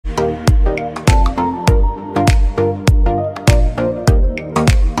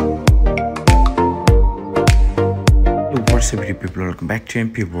What's up people, welcome back to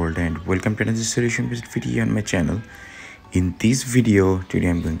MP World and welcome to another solution based video on my channel. In this video today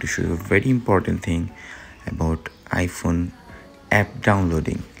I'm going to show you a very important thing about iPhone app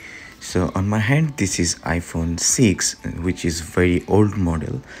downloading. So on my hand this is iPhone 6, which is very old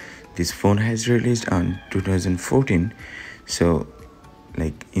model. This phone has released on 2014. So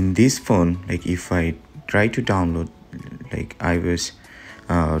like in this phone, like if I try to download like iOS,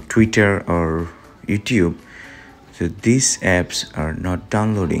 Twitter or YouTube, so these apps are not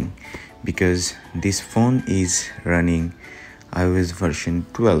downloading because this phone is running iOS version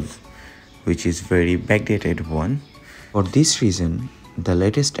 12, which is very backdated one. For this reason, the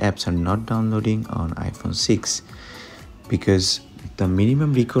latest apps are not downloading on iPhone 6 because the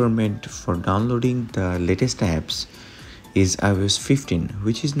minimum requirement for downloading the latest apps is iOS 15,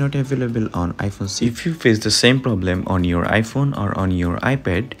 which is not available on iPhone 6. If you face the same problem on your iPhone or on your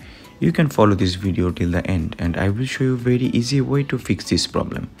iPad, you can follow this video till the end and I will show you a very easy way to fix this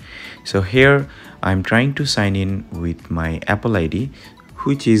problem. So here I'm trying to sign in with my Apple ID,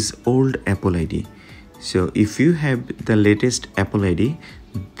 which is old Apple ID. So if you have the latest Apple ID,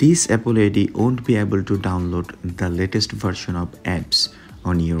 this Apple ID won't be able to download the latest version of apps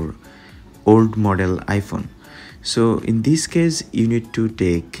on your old model iPhone. So in this case you need to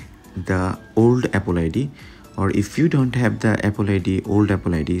take the old Apple ID, or if you don't have the Apple ID, old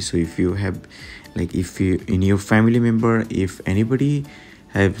Apple ID, so if you have, like if you in your family member, if anybody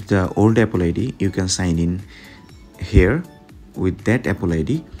have the old Apple ID, you can sign in here with that Apple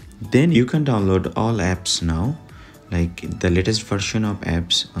ID. Then you can download all apps now, like the latest version of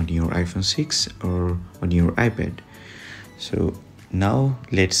apps on your iPhone 6 or on your iPad. So now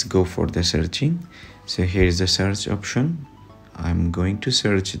let's go for the searching. So here is the search option. I'm going to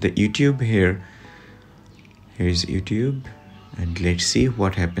search the YouTube here. Here is YouTube and let's see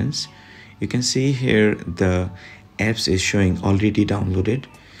what happens. You can see here the apps is showing already downloaded.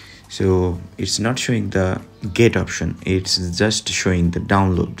 So it's not showing the get option, it's just showing the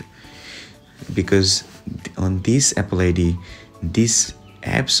download, because on this Apple ID these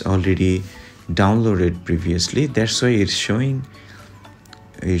apps already downloaded previously. That's why it's showing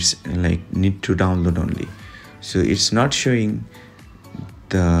it's like need to download only. So it's not showing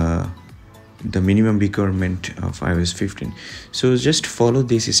the minimum requirement of iOS 15. So just follow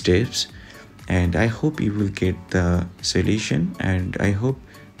these steps and I hope you will get the solution, and I hope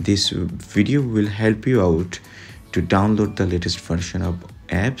this video will help you out to download the latest version of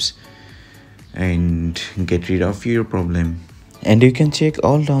apps and get rid of your problem. And you can check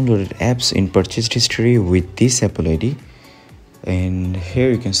all downloaded apps in purchased history with this Apple ID. And here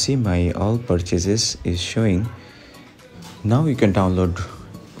you can see my all purchases is showing. Now you can download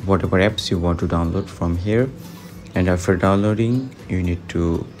whatever apps you want to download from here, and after downloading you need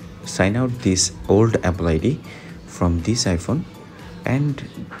to sign out this old Apple ID from this iPhone and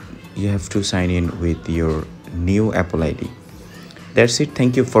you have to sign in with your new Apple ID. That's it.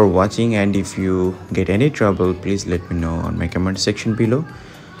 Thank you for watching, and if you get any trouble please let me know on my comment section below,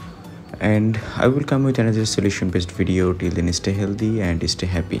 and I will come with another solution based video. Till then, stay healthy and stay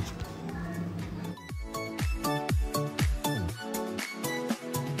happy.